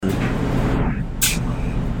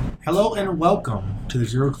Hello and welcome to the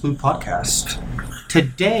Zero Clue Podcast.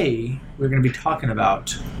 Today we're going to be talking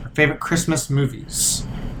about our favorite Christmas movies.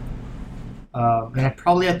 And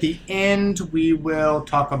probably at the end we will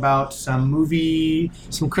talk about some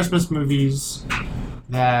Christmas movies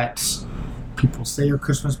that people say are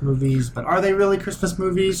Christmas movies, but are they really Christmas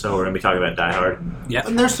movies? So we're going to be talking about Die Hard. Yeah.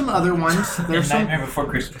 And there's some other ones. Nightmare Before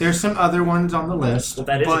Christmas. There's some other ones on the list. Well,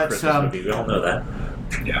 that is a Christmas movie. We all know that.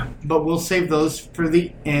 Yeah. But we'll save those for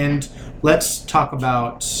the end. Let's talk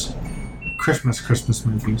about Christmas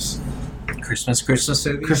movies. Christmas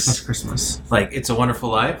movies? Christmas. Like It's a Wonderful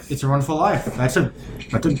Life? It's a Wonderful Life. That's a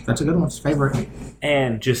good one. It's favorite.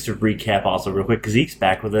 And just to recap also real quick, because Zeke's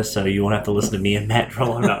back with us, so you won't have to listen to me and Matt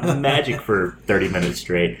rolling out magic for 30 minutes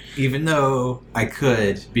straight. Even though I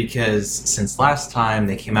could, because since last time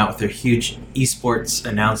they came out with their huge esports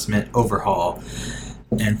announcement overhaul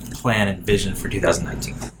and plan and vision for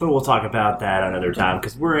 2019. But we'll talk about that another time,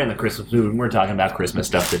 because we're in the Christmas mood and we're talking about Christmas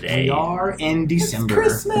stuff today. We are in December.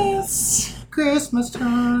 Christmas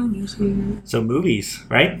time is here. So movies,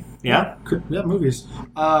 right? Yeah? Yeah, movies.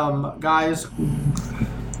 Guys,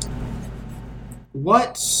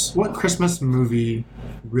 what Christmas movie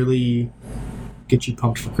really gets you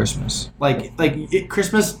pumped for Christmas?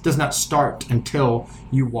 Christmas does not start until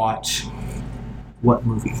you watch what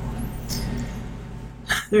movie?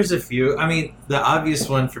 There's a few. I mean, the obvious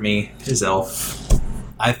one for me is Elf.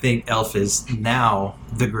 I think Elf is now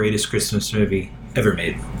the greatest Christmas movie ever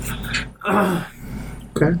made.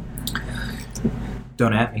 Okay.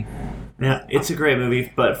 Don't at me. Yeah, it's a great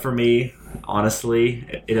movie, but for me,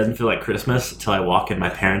 honestly, it doesn't feel like Christmas until I walk in my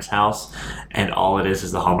parents' house and all it is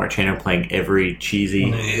the Hallmark Channel playing every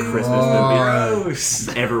cheesy Christmas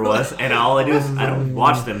movie ever was. And all I do is I don't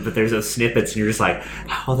watch them, but there's those snippets and you're just like,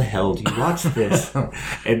 how the hell do you watch this?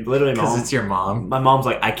 And literally, Because it's your mom. My mom's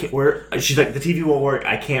like, I can't. She's like, the TV won't work.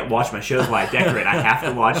 I can't watch my shows while I decorate. I have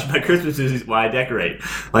to watch my Christmas movies while I decorate.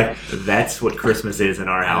 Like, that's what Christmas is in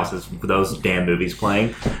our house, is those damn movies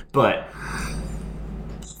playing. But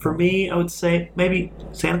for me, I would say maybe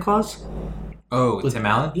Santa Claus. Oh, Tim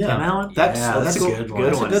Allen? Yeah. Tim Allen? That's a good one.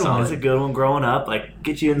 Good That's one. a good one. It's a good one growing up. Like,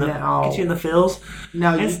 get you in the feels.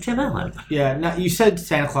 Now, And it's Tim Allen. Yeah, now you said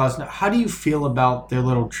Santa Claus. Now, how do you feel about their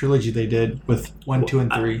little trilogy they did with 1, 2,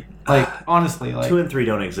 and 3? Honestly, 2 and 3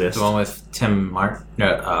 don't exist. The one with Tim Martin?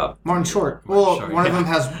 Martin Short. Short, One of them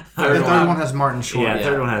has. The third one has Martin Short. Yeah, the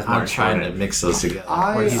third one has Martin I'm trying Short. to mix those together.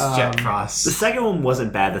 Where he's Jack Frost. The second one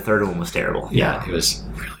wasn't bad. The third one was terrible. Yeah, it was.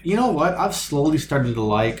 You know what? I've slowly started to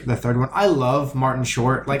like the third one. I love Martin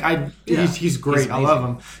Short. He's great. I love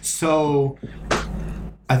him. So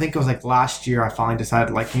I think it was last year I finally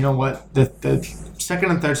decided, you know what? The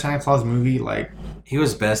second and third Santa Claus movie, He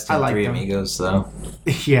was best in liked Three him. Amigos, though.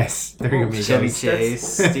 yes, there you go. Chevy Chase,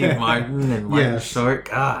 Steve Martin, and Martin Short.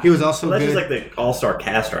 God, He was also Well, that's good. just the all-star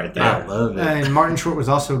cast right there. I love it. And Martin Short was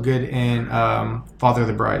also good in Father of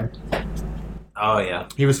the Bride. Oh yeah.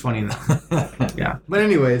 He was funny in that. Yeah. But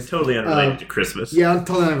anyways. Totally unrelated to Christmas. Yeah, I'm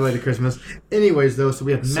totally unrelated to Christmas. Anyways, though, so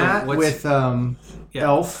we have Matt with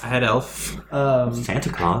Elf. I had Elf. Santa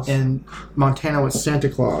Claus. And Montana with Santa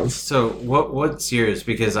Claus. So what's yours?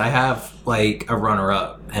 Because I have a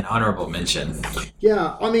runner-up, an honorable mention.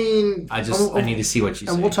 Yeah, I mean... I need to see what you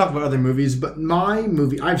say. And we'll talk about other movies, but my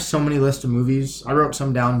movie... I have so many lists of movies. I wrote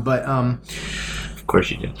some down, but... Of course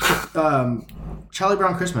you do. Charlie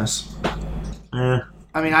Brown Christmas. Yeah.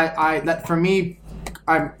 I mean, that for me,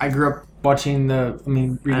 I grew up watching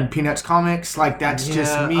reading Peanuts comics. That's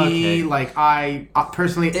just me. Okay. I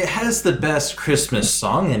personally... It has the best Christmas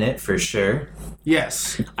song in it, for sure.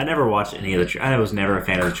 Yes. I never watched any of I was never a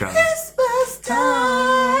fan of the Charlie. Christmas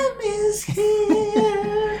time is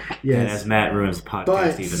here. Yes. And as Matt ruins the podcast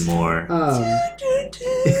But, even more.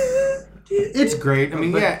 It's great. I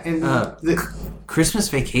mean, yeah. And Christmas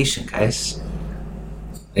Vacation, guys.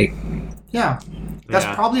 yeah. That's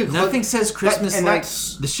probably Nothing says Christmas and like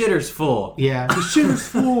that's- the shitter's full. Yeah, the shitter's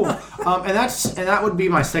full. And that would be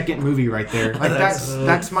my second movie right there.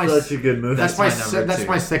 That's my such a good movie. That's number two.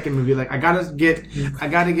 my second movie. I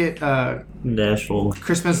gotta get Nashville.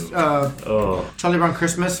 Christmas Oh. Charlie Brown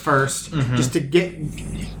Christmas first, just to get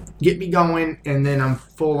me going, and then I'm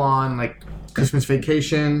full on Christmas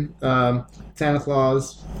Vacation, Santa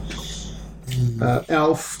Claus,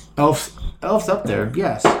 Elf's up there.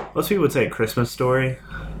 Yes. Most people would say Christmas Story.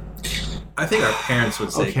 I think our parents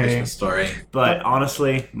would say Okay. Christmas Story. But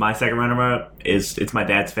honestly, my second runner-up it's my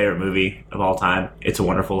dad's favorite movie of all time. It's a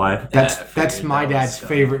Wonderful Life. That's my dad's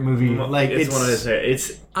favorite movie. It's one of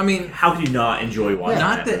his. I mean, How can you not enjoy watching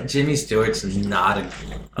not that Jimmy Stewart's not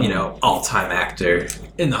a all-time actor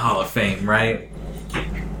in the Hall of Fame, right?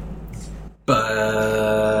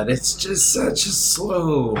 But it's just such a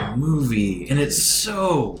slow movie, and it's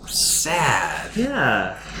so sad.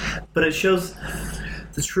 Yeah, but it shows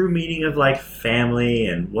the true meaning of like family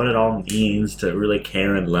and what it all means to really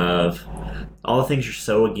care and love. All the things you're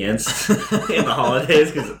so against in the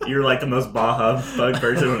holidays because you're like the most bug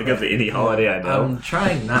person when it comes to any holiday I know. I'm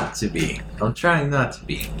trying not to be.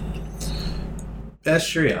 That's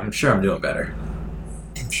true. I'm sure I'm doing better.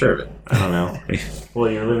 I'm sure of it. I don't know.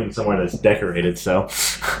 Well, you're living somewhere that's decorated, so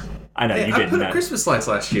I know Hey, you I didn't. put up Christmas lights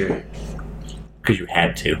last year. Because you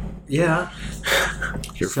had to. Yeah.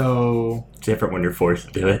 So Different when you're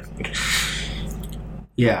forced to do it.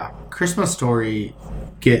 yeah, Christmas Story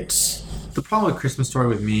gets the problem with Christmas Story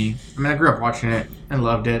with me. I mean, I grew up watching it and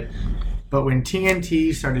loved it, but when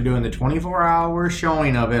TNT started doing the 24-hour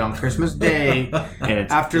showing of it on Christmas Day, And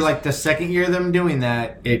it's after like the second year of them doing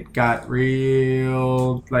that, it got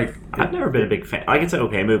real like. I've never been a big fan. Like, it's an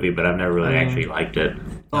okay movie, but I've never really actually liked it.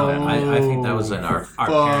 No, I think that was in our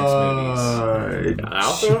parents' movies.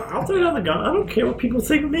 I'll throw it on the gun. I don't care what people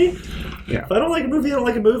think of me. Yeah. If I don't like a movie, I don't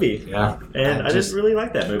like a movie. Yeah. And I just really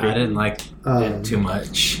like that movie. I didn't like it too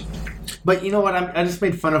much. But you know what? I just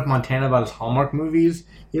made fun of Montana about his Hallmark movies.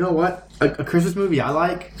 You know what? A Christmas movie I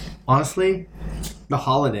like, honestly, The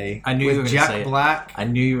Holiday. I knew with you were gonna Jack say it. Black. I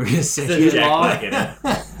knew you were going to say There's Jude Jack Law. Black in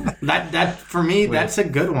it. That for me, Wait. that's a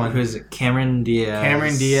good one. Who is it? Cameron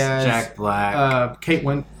Diaz. Jack Black. Kate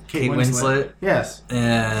Winslet. Yes.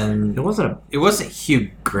 And It wasn't a... it wasn't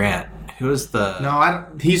Hugh Grant. Who was the... No, I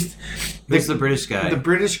don't. He's Who's the British guy? the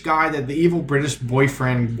British guy, the evil British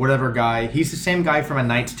boyfriend, whatever guy. He's the same guy from A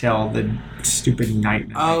Knight's Tale, the stupid knight.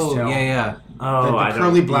 In A Knight's Oh, Tale. yeah. Oh, The I don't...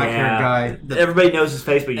 curly black-haired guy. Everybody knows his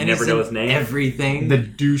face, but you And never he's know in his name. Everything. The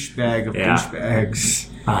douchebag of Yeah. douchebags.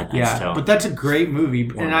 Knight's Yeah, Tale. but that's a great movie,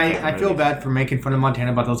 One and of my favorite I feel movies. bad for making fun of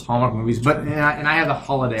Montana about those Hallmark movies, but and I have The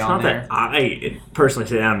Holiday It's on not there. that I personally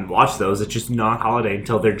sit down and watch those. It's just not holiday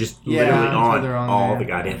until they're just Yeah, literally until on, they're on all there. the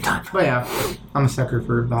goddamn time. But yeah, I'm a sucker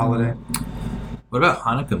for The Holiday. What about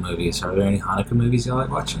Hanukkah movies? Are there any Hanukkah movies you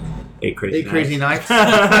like watching? Eight Crazy Eight Crazy Nights.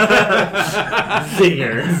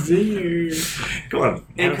 Zinger. Zinger. Come on.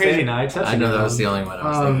 Eight Crazy Nights. That's I a know good that was one. the only one I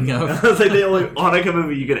was Um, thinking of. That's like the only Hanukkah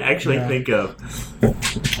movie you could actually Yeah. think of.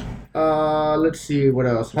 Let's see what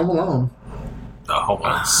else. Home Alone. The whole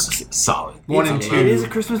one's solid. One and It two. is a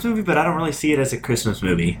Christmas movie, but I don't really see it as a Christmas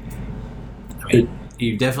movie. I mean,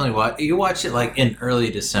 you definitely watch. You watch it like in early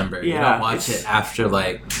December. You Yeah, don't watch it's- it after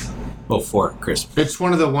like before Christmas. It's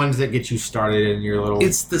one of the ones that gets you started in your little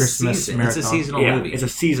It's the Christmas season. marathon. It's a seasonal Yeah, movie. it's a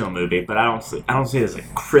seasonal movie, but I don't see it as a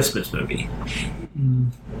Christmas movie.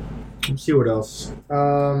 Let's see what else.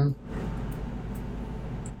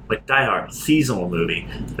 Like Die Hard, seasonal movie,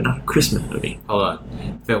 but not a Christmas movie. Hold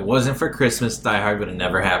on. If it wasn't for Christmas, Die Hard would have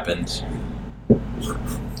never happened.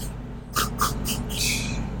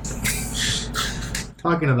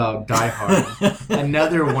 Talking about Die Hard,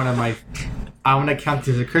 another one of my. I want to count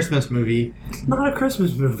this as a Christmas movie. It's not a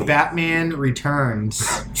Christmas movie. Batman Returns.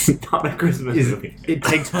 It's not a Christmas Is movie. it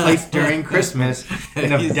takes place during Christmas,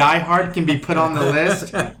 and if Die Hard can be put on the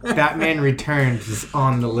list, Batman Returns is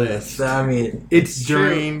on the list. I mean, It's true.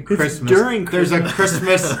 during It's Christmas. during There's a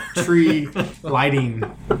Christmas tree lighting.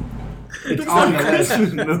 It's on the not a list.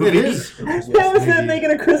 Christmas movie. It is. How is that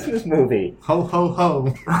making a Christmas movie? Ho ho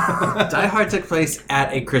ho. Die Hard took place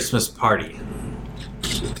at a Christmas party.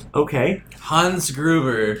 Okay. Hans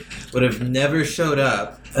Gruber would have never showed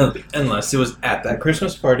up unless it was at that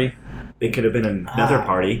Christmas party. It could have been another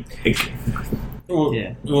party. Well,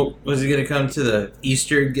 Yeah. well, was he going to come to the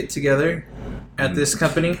Easter get together at this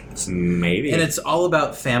company? Maybe. And it's all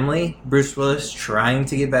about family. Bruce Willis trying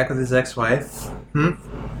to get back with his ex-wife.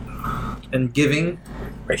 And giving.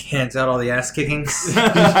 Where he hands out all the ass kickings.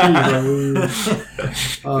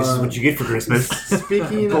 This is what you get for Christmas.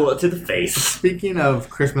 Speaking Pull of, it to the face. speaking of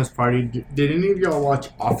Christmas party, did any of y'all watch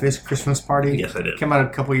Office Christmas Party? Yes, I did. Came out a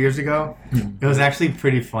couple years ago. It was actually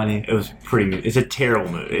pretty funny. It was pretty. It's a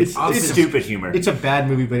terrible movie. It's It's- stupid humor. It's a bad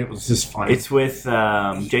movie, but it was just funny. It's with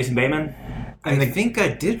Jason Bateman. I think I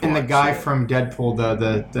did and the watch guy it. from Deadpool,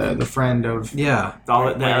 the friend of. Yeah. The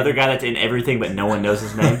other guy that's in everything, but no one knows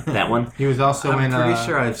his name. That one. He was also I'm in. pretty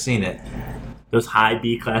sure I've seen it. Those high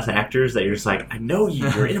B class actors that you're just like, I know you.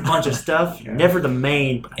 You're in a bunch of stuff. You're never the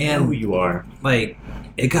main, but I know And- who you are. Like,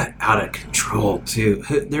 it got out of control, too.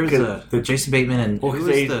 There was the Jason Bateman and Well, who 'cause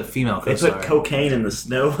was they- the female They co-star? put cocaine in the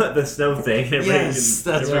snow thing. And everybody Yes, was-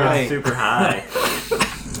 that's everybody was right. super high.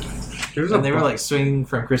 There's And they were like swinging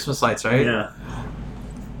from Christmas lights, right? Yeah.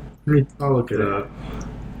 I'll look it up.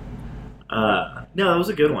 No, it was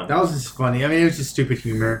a good one. That was just funny. I mean, it was just stupid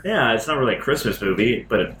humor. Yeah, it's not really a Christmas movie,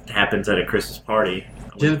 but it happens at a Christmas party.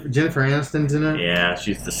 Jennifer Aniston's in it. Yeah,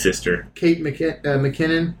 she's the sister. Kate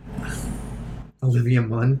McKinnon. Olivia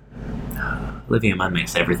Munn. Olivia Munn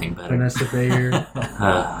makes everything better. Vanessa Bayer.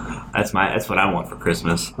 That's what I want for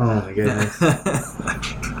Christmas. Oh my goodness.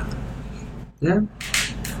 Yeah.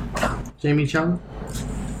 Jamie Chung.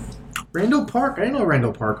 Randall Park. I didn't know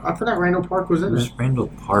Randall Park. I forgot Randall Park was in Who's it. Randall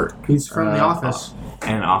Park? He's from The Office.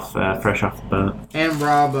 And fresh off the boat. And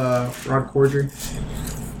Rod Corddry.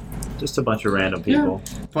 Just a bunch of random people.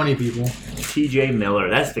 Funny people. T.J. Miller,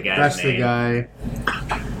 that's the guy's That's name. the guy.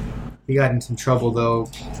 He got in some trouble though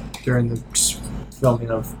during the filming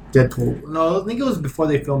of Deadpool. No, I think it was before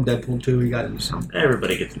they filmed Deadpool 2. He got into some.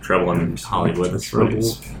 Everybody gets in trouble in Hollywood. That's what it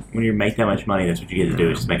is. When you make that much money, that's what you get to do.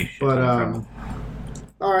 Is just make a shit ton of trouble.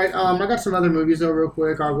 All right. I got some other movies though, real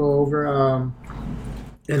quick. I'll go over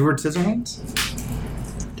Edward Scissorhands.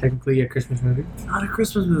 Technically a Christmas movie. Not a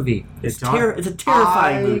Christmas movie. It's not. it's a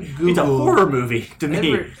terrifying movie. It's a horror movie to me.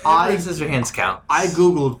 Edward Scissorhands count. I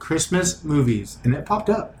googled Christmas movies and it popped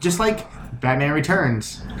up, just like Batman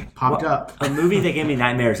Returns popped up. A movie that gave me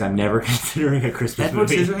nightmares. I'm never considering a Christmas Edward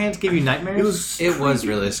movie. Scissorhands gave you nightmares. It was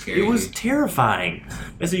really scary. It was terrifying.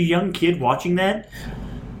 As a young kid watching that,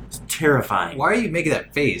 it's terrifying. Why are you making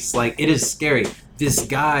that face? Like, it is scary. This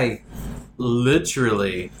guy,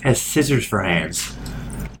 literally, Has scissors for hands.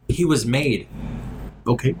 he was made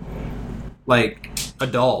Okay. like a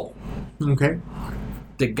doll. Okay.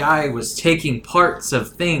 The guy was taking parts of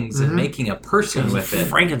things and making a person with it.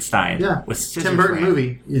 Frankenstein. Yeah. With scissors Tim Burton for hands.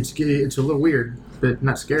 movie. It's a little weird, but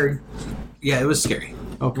not scary. Yeah, it was scary.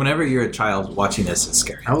 Okay. Whenever you're a child watching this, it's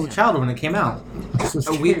scary. I was a child when it came out.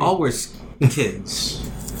 So We scary. all were kids,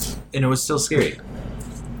 and it was still scary.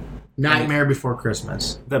 Nightmare Before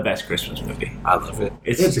Christmas. The best Christmas movie. I love it.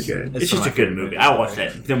 It's a good. It's just a good movie. I watch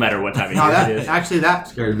that no matter what time of No, year that it is. actually that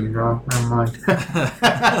scared me, bro. Never mind.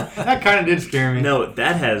 That kind of did scare me. No,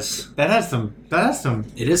 that has That has some.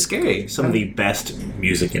 It is scary. some of the best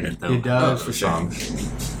music in it, though. It does. Oh, for sure.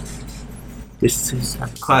 Songs. This is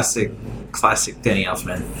Classic Danny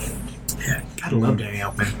Elfman. Gotta love Danny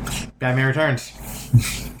Elfman. Batman Returns.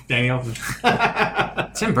 Danny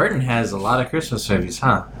Elfman. Tim Burton has a lot of Christmas movies,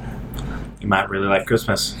 huh? You might really like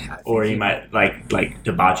Christmas, or you might like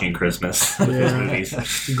debauching Christmas with his Yeah. movies.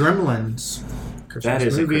 Gremlins. Christmas That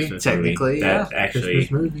is movie. a Christmas Technically, movie. That actually,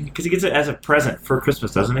 Christmas movie. because he gets it as a present for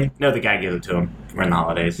Christmas, doesn't he? No, the guy gives it to him around the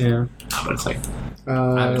holidays. Yeah. But it's like, I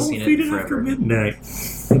haven't don't seen feed it it after forever. midnight.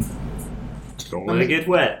 Don't let it get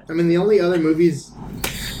wet. I mean, the only other movies.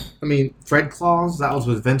 I mean, Fred Claus, that was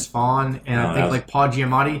with Vince Vaughn, and Oh, I that think was- like Paul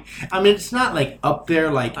Giamatti. I mean, it's not like up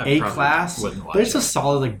there like I A probably class, wouldn't watch but it's it. a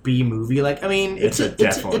solid like B movie. Like, I mean, It's a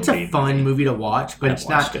definite it's a B fun movie to watch, but I've it's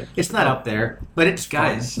not watched it. it's not up there. But it's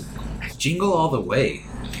Guys, fun. Jingle All the Way.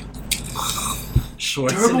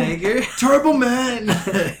 Schwarzenegger. Turbo Man,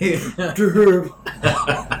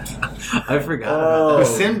 I forgot Oh. about with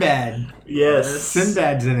that. Sinbad. Yes.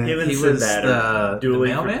 Sinbad's in Him it. and He was Sinbad the are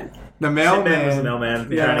dueling for- mailman? The Sinbad was the mailman. mailman.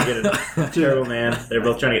 They're Yeah. trying to get a Turbo Man. They're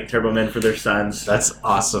both trying to get Turbo Men for their sons. That's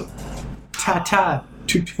awesome. Ta ta.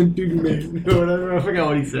 Man. Whatever. I forgot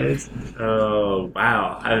what he says. Oh,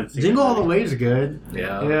 wow. I haven't seen Jingle that All the movie. Way is good.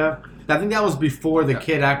 Yeah. Yeah. I think that was before the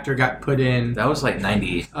kid actor got put in That was like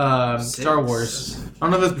 90. Star Wars. I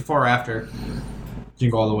don't know if it was before or after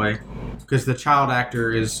Jingle All the Way. Because the child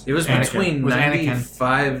actor is It was Anakin. between Was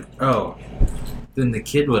 95. Oh. Then the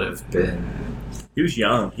kid would have been. He was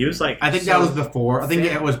young. He was like. I think that was before. I think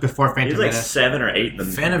it was before He Phantom was like Menace. 7 or 8. Then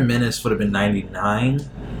Phantom Menace would have been 99.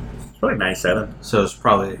 probably 97. So it's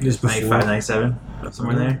probably Just before. 95, 97.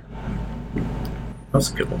 Somewhere there.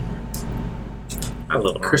 That's a good one. I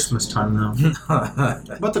love it. Christmas time though.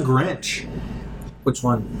 What about the Grinch? Which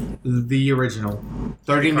one? The original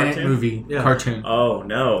 30-minute cartoon? movie Yeah. cartoon. Oh I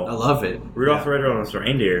no. love it. Rudolph the Red-Nosed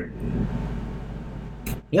Reindeer.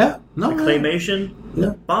 Yeah. No. Claymation.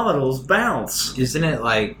 Yeah. Vomitals bounce. Isn't it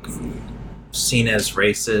like seen as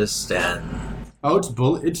racist Oh, it's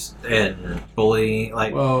bully. It's and bully?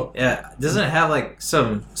 Like, well. yeah, doesn't it have like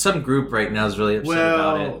some group right now is really upset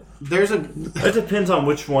about Well, it? there's a It depends on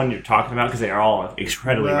which one you're talking about because they are all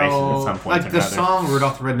incredibly racist at some point. like the song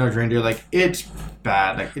Rudolph the Red-Nosed Reindeer. Like it's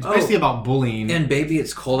bad. Like it's Oh. basically about bullying. And Baby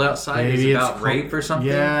It's Cold Outside Maybe is it's about cold- rape or something?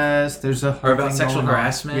 Yes, there's a Or whole about thing sexual going on.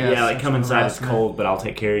 harassment? Yes, Yeah, like come sexual inside, it's harassment. cold, but I'll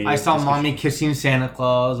take care of you. I saw mommy kissing Santa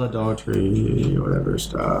Claus, adultery, whatever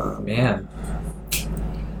stuff. Man,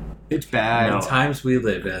 It's bad. No. the times we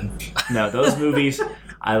live in. No, those movies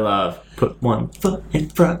I love. Put one foot in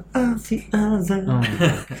front of the other. Oh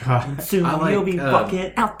my god. Soon I like, you'll be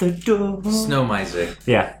walking out the door. Snow Miser.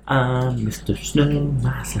 Yeah. Mr. Snow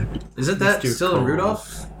Miser. Isn't that Mr. still in Cold.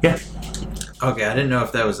 Rudolph? Yeah. Okay, I didn't know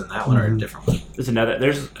if that was in that one or a different one. There's another.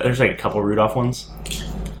 There's like a couple Rudolph ones.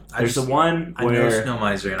 There's the one I know where Snow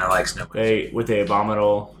Miser and I like Snow Miser. they with the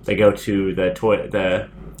abominable. They go to the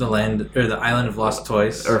The land or the Island of Lost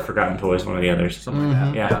Toys or Forgotten Toys, one of the others. something like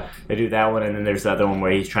that. Yeah, they do that one, and then there's the other one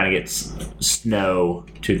where he's trying to get snow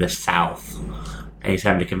to the south, and he's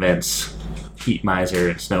having to convince Heat Miser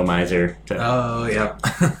and Snow Miser to. Oh yeah.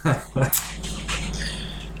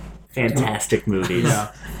 Fantastic movies.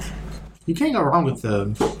 Yeah. You can't go wrong with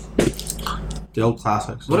the old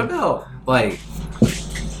classics. What about like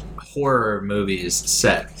horror movies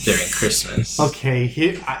set during Christmas? Okay,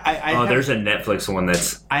 here I Oh, have, there's a Netflix one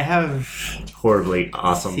that's I have horribly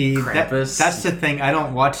awesome. see Krampus. that's the thing. I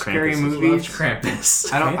don't watch scary Krampus is movies.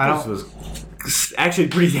 Krampus. I don't. Krampus was actually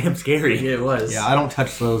pretty damn scary. Yeah, it was. Yeah, I don't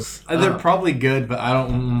touch those. They're probably good, but I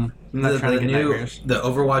don't. I'm not trying to get nightmares. The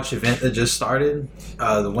Overwatch event that just started,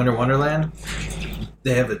 the Winter Wonderland.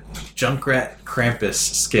 They have a Junkrat Krampus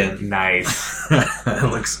skin. Nice. It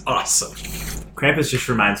looks awesome. Krampus just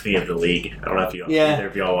reminds me of The League. I don't know if you Yeah. either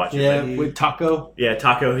of y'all watch it. Yeah, but- with Taco. Yeah,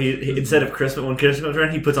 Taco. He instead of Christmas when Christmas comes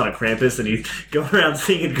around, he puts on a Krampus and he's going around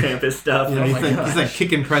singing Krampus stuff. You know, Oh he's, my like, gosh. he's like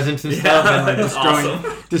kicking presents and Yeah, stuff and like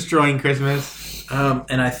that's destroying Christmas.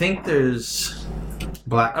 And I think there's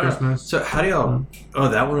Black I don't know. Christmas. So how do y'all? Oh,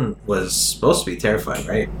 that one was supposed to be terrifying,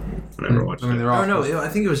 right? I never watched I mean, it. they're all. Oh no, I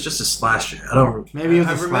think it was just a slasher. I don't. Maybe it was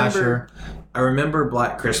I a remember, slasher. I remember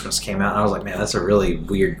Black Christmas came out, and I was like, man, that's a really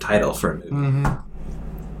weird title for a movie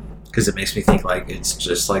Mm-hmm. because it makes me think like it's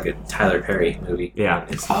just like a Tyler Perry movie. Yeah.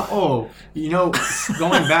 It's not. Oh, you know,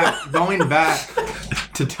 going back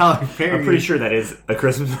to Tyler Perry. I'm pretty sure that is a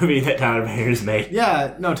Christmas movie that Tyler Perry's made.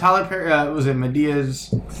 Yeah, no, Tyler Perry. Was it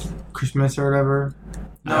Medea's Christmas or whatever?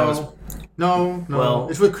 No, no. Well-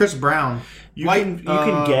 it's with Chris Brown. You White,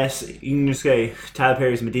 can guess. You can just say Tyler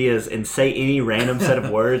Perry's Medea's and say any random set of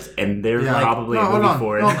words, and there's Yeah. probably no, a hold movie on.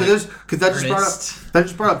 for it. No, because that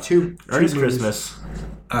just brought up two Ernest movies. Christmas.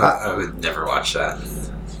 I would never watch that.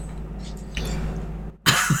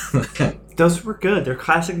 Those were good. They're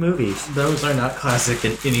classic movies. Those are not classic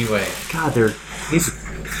in any way. God, they're.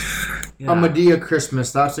 A Medea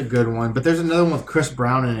Christmas, that's a good one. But there's another one with Chris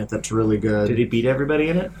Brown in it that's really good. Did he beat everybody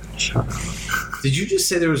in it? Shut up. Did you just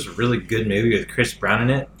say there was a really good movie with Chris Brown in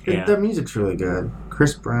it? Yeah. The music's really good.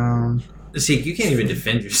 Chris Brown. See, you can't even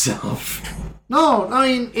defend yourself. No, I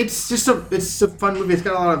mean it's a fun movie. It's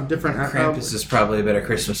got a lot of different. Krampus is probably a better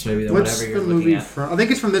Christmas movie than What's whatever the you're movie looking at. from? I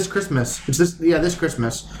think it's from this Christmas. It's this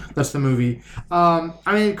Christmas. That's the movie. I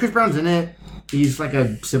mean, Chris Brown's in it. He's like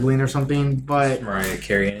a sibling or something, but Mariah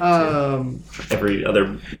Carey in it too. Every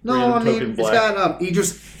other. no, I random mean token it's black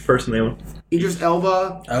got person name. Idris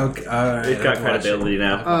Elba, Okay, It's got credibility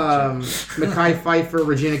now. Mackay Pfeiffer,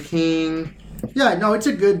 Regina King. Yeah, no, it's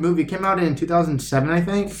a good movie. It came out in 2007, I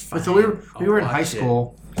think. So we were in I'll high watch it.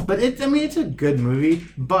 school. But it's a good movie.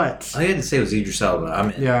 But All you had to say was Idris Elba.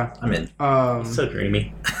 I'm in. yeah, I'm in. So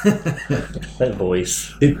dreamy. That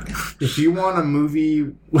voice. if you want a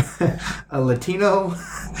movie, a Latino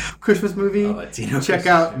Christmas movie, Latino check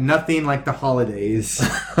out Nothing Like the Holidays.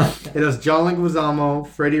 It has John Leguizamo,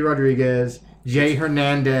 Freddie Rodriguez, Jay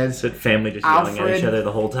Hernandez, That family just yelling at each Alfred- other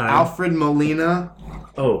the whole time. Alfred Molina,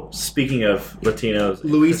 Oh, speaking of Latinos,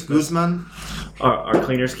 Luis Christmas, Guzman. our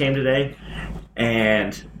cleaners came today,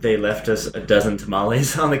 and they left us a dozen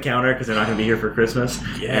tamales on the counter because they're not going to be here for Christmas.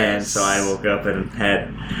 Yes. And so I woke up and had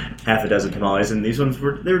half a dozen tamales, and these ones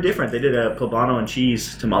were different. They did a poblano and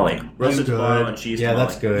cheese tamale, roasted poblano and cheese. Yeah, tamale.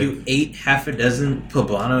 that's good. You ate half a dozen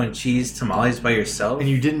poblano and cheese tamales by yourself? And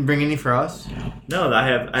you didn't bring any for us? No, I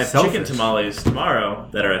have Selfish. chicken tamales tomorrow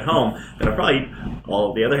that are at home, and I'll probably eat all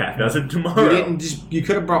of the other half dozen tomorrow. You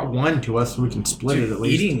could have brought one to us so we can split it at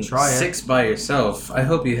least. Eating and try 6 by yourself, I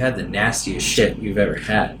hope you had the nastiest shit you've ever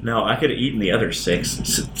had. No, I could have eaten the other 6.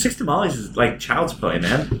 6 tamales is like child's play,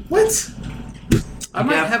 man. What? I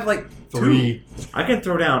might Yeah. have like it. 3. I can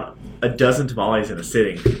throw down a dozen tamales in a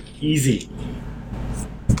sitting. Easy.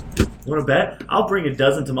 Want to bet? I'll bring a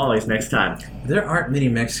dozen tamales next time. There aren't many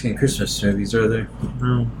Mexican Christmas movies, are there?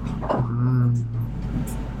 No.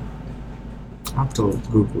 I'll have to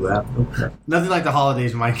Google that. Okay. Nothing like the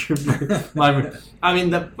holidays, Mike. I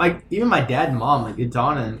mean, even my dad and mom, like it's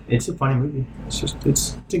on, and it's a funny movie.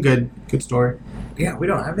 It's a good story. Yeah, we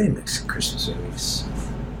don't have any Mexican Christmas movies.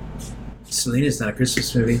 Selena's not a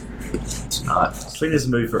Christmas movie. It's not. Selena's a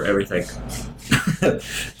movie for everything.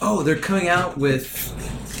 Oh, they're coming out with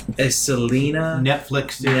a Selena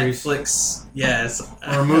Netflix series Netflix. Yes.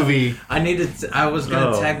 or a movie. I was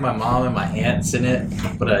gonna Oh. tag my mom and my aunts in it,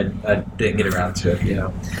 but I didn't get around to it. You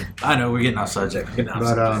know. I know we're getting off subject.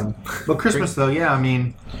 But Christmas though, yeah. I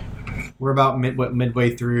mean, We're about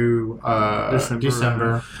midway through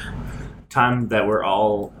December. Time that we're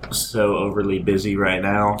all so overly busy right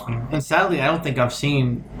now. And sadly, I don't think I've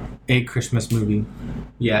seen a Christmas movie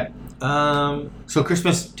yet. So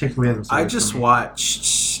Christmas typically hasn't I started just for me.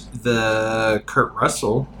 watched the Kurt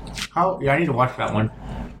Russell. Yeah, I need to watch that one.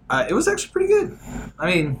 It was actually pretty good. I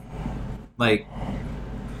mean, like,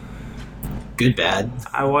 good, bad.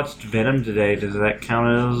 I watched Venom today. Does that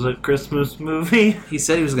count as a Christmas movie? He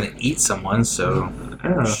said he was going to eat someone, so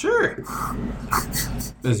Oh. sure.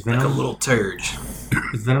 Is Like a Venom little turd.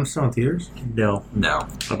 is Venom still in theaters? No. No.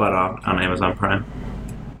 How about on Amazon Prime?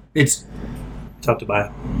 It's Tough to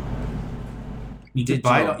buy. you can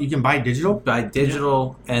Digital. buy digital. By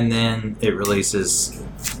digital, and then it releases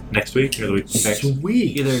Next week or the week next?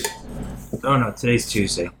 Sweet. either. Oh no, today's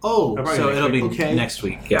Tuesday. Oh, Probably So next it'll be week. Okay. next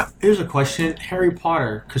week. Yeah. here's a question: Harry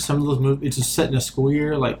Potter, because some of those movies it's just set in a school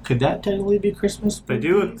year. Like, could that technically be Christmas? They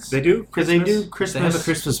do. They do. because they do They Christmas. have a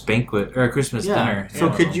Christmas banquet or a Christmas dinner. So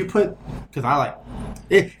Yeah. could you put? Because I like.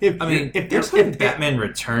 If I mean, if if there's there's Batman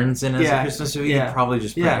Returns in as Yeah, a Christmas movie, yeah, you'd probably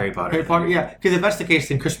just put yeah, Harry Potter. Harry Potter, yeah. Because if that's the case,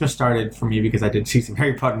 then Christmas started for me because I did see some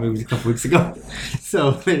Harry Potter movies a couple weeks ago.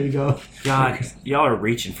 So there you go. God, y'all are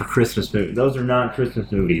reaching for Christmas movies. Those are not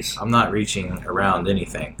Christmas movies. I'm not reaching around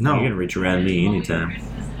anything. You can reach around me anytime.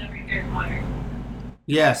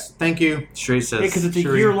 Yes, thank you. Sheree says Because it's a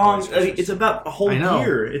Sure. year long. It's about a whole I know.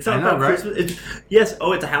 year. It's not I know, about right? Christmas.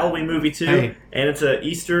 It's a Halloween movie too, Hey. and it's a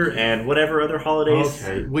Easter and whatever other holidays.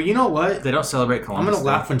 Well, you know what? they don't celebrate I'm Columbus. gonna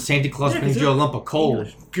laugh when Santa Claus Yeah, brings 'cause you a it- lump of coal.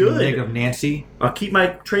 Good. Negative Nancy. I'll keep my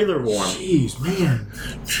trailer warm. Jeez, man.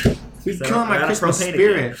 You're So killing my out of Christmas propane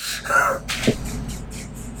spirit.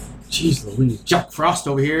 Jeez Louise. Jack Frost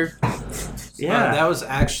over here. Yeah, that was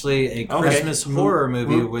actually a Christmas horror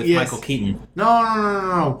movie with Yes. Michael Keaton.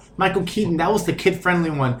 No. Michael Keaton. That was the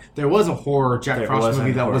kid-friendly one. There was a horror Jack There Frost was a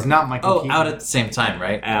movie that horror. was not Michael Oh, Keaton. out at the same time,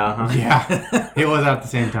 right? uh-huh. Yeah, it was out at the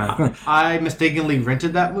same time. I mistakenly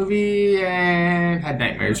rented that movie and had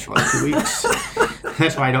nightmares for like 2 weeks.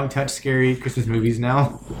 That's why I don't touch scary Christmas movies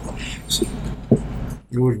now.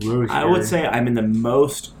 It was really I scary. would say I'm in the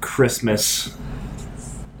most Christmas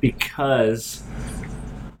because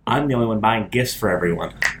I'm the only one buying gifts for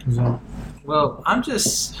everyone. So, Well,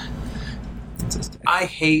 I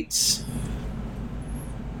hate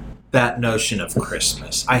that notion of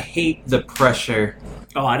Christmas. I hate the pressure.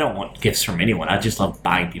 Oh, I don't want gifts from anyone. I just love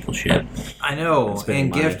buying people shit. I know, And spending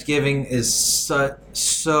and money. gift giving is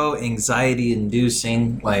so anxiety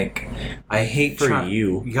inducing. Like, I hate For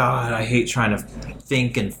you. God, I hate trying to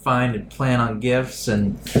think and find and plan on gifts,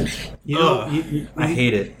 and you know, ugh, I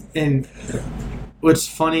hate it. And what's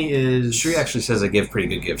funny is Sheree actually says I give pretty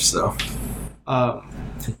good gifts, though. I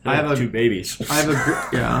have two a babies. I have a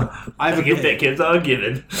group. Yeah, I have The a gift group. that kids are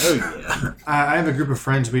given. Oh yeah. I have a group of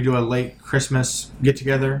friends. We do a late Christmas get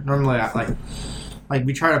together. Normally, like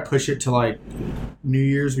we try to push it to like New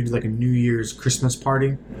Year's. We do like a New Year's Christmas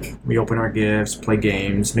party. We open our gifts, play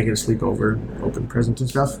games, make it a sleepover, open presents and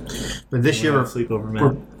stuff. But this year sleepover we're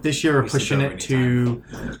we're We sleep pushing over it to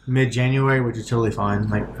mid-January, which is totally fine.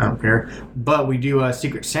 Like I don't care. But we do a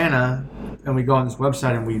Secret Santa, and we go on this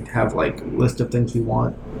website and we have like a list of things we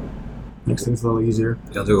want. Makes things a little easier.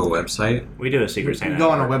 You'll do a website. We do a Secret Santa. We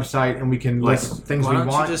go on a website and we can Like, list things Why we don't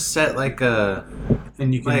want, you just set like a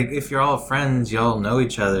and you can like if you're all friends, y'all know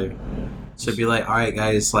each other. So it'd be like, all right,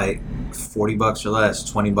 guys, like $40 or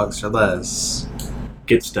less, $20 or less,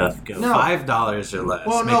 Get stuff. Go. No. $5 or less.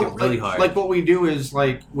 Well, Make no, it really like, hard. like what we do is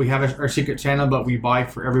like we have our Secret Santa, but we buy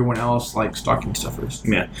for everyone else like stocking stuffers.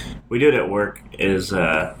 Yeah, we do it at work.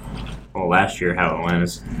 Well, last year how it went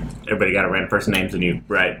is everybody got a random person names and you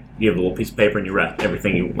have a little piece of paper and you write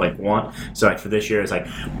everything you like want. So like for this year it's like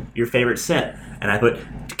your favorite scent, and I put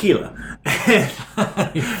tequila.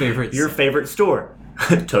 your favorite. Your favorite store.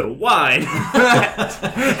 Total Wine.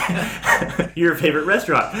 Your favorite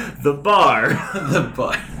restaurant. The Bar. the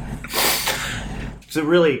bar. So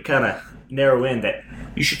really kind of narrow in that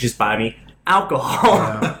you should just buy me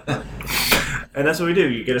alcohol. And that's what we do.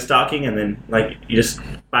 You get a stocking, and then like you just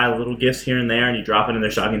buy little gifts here and there, and you drop it in their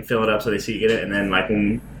stocking, fill it up so they see you get it. And then like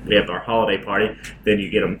when we have our holiday party, then you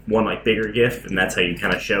get them one like bigger gift, and that's how you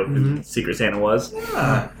kind of show who Secret Santa was.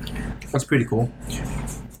 That's pretty cool.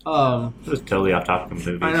 It was totally off topic of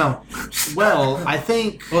the movie. I know. Well, I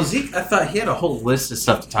think Well, Zeke, I thought he had a whole list of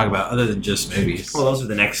stuff to talk about other than just movies. Well, those are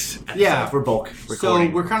the next episodes. Yeah. We're bulk so.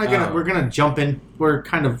 recording. We're kind of gonna jump in. We're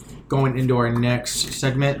kind of going into our next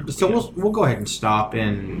segment. So we'll go ahead and stop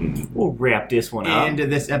and We'll wrap this one up. end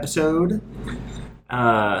this episode.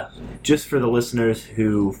 Just for the listeners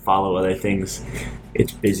who follow other things,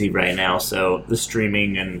 it's busy right now, so the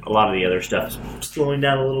streaming and a lot of the other stuff is slowing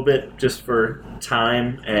down a little bit just for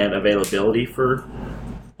time and availability for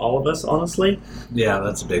all of us, honestly. Yeah,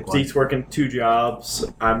 that's a big one. Zeke's working 2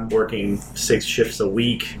 jobs. I'm working 6 shifts a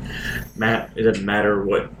week. Matt, it doesn't matter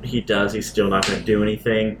what he does, he's still not going to do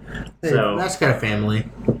anything. Hey, So Matt's got a family.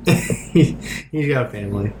 He's got a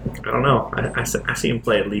family. I don't know. I see him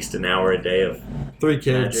play at least an hour a day of 3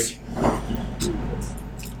 kids. Magic.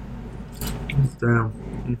 Damn.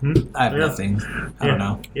 Mm-hmm. I have Yeah. nothing. I don't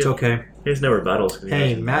know. It's okay. He has no rebuttals. 'Cause he Hey,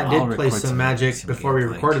 doesn't- Matt I'll did play record some some Magic before we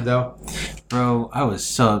gameplay. recorded, though. Bro, I was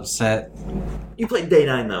so upset. You played Day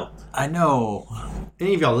 9, though. I know.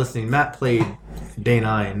 Any of y'all listening, Matt played Day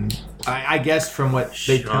 9. I guess from what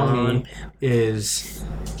they tell me, is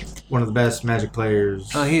one of the best Magic players,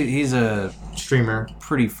 Oh, he's a streamer.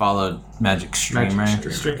 pretty followed Magic streamer.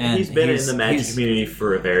 And He's been in he's- the Magic he's- community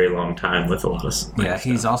for a very long time with a lot of Yeah,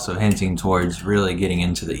 he's also hinting towards really getting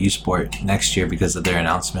into the esport next year because of their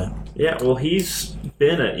announcement. Yeah, well, he's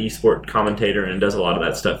been an esport commentator and does a lot of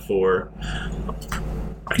that stuff for.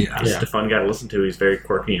 Yeah. Just a fun guy to listen to. He's very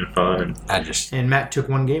quirky and fun, and I just, And Matt took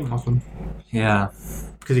 1 game off him yeah,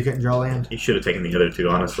 because he couldn't draw land. he should have taken the other 2,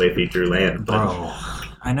 honestly, if he drew land. But bro.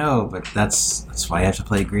 I know, but that's why you have to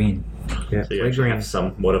play green. Yeah, so you play actually green. have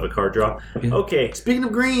somewhat of a card draw. Yeah. Okay, Speaking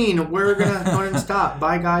of green, we're gonna go ahead and stop.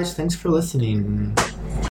 Bye, guys. Thanks for listening.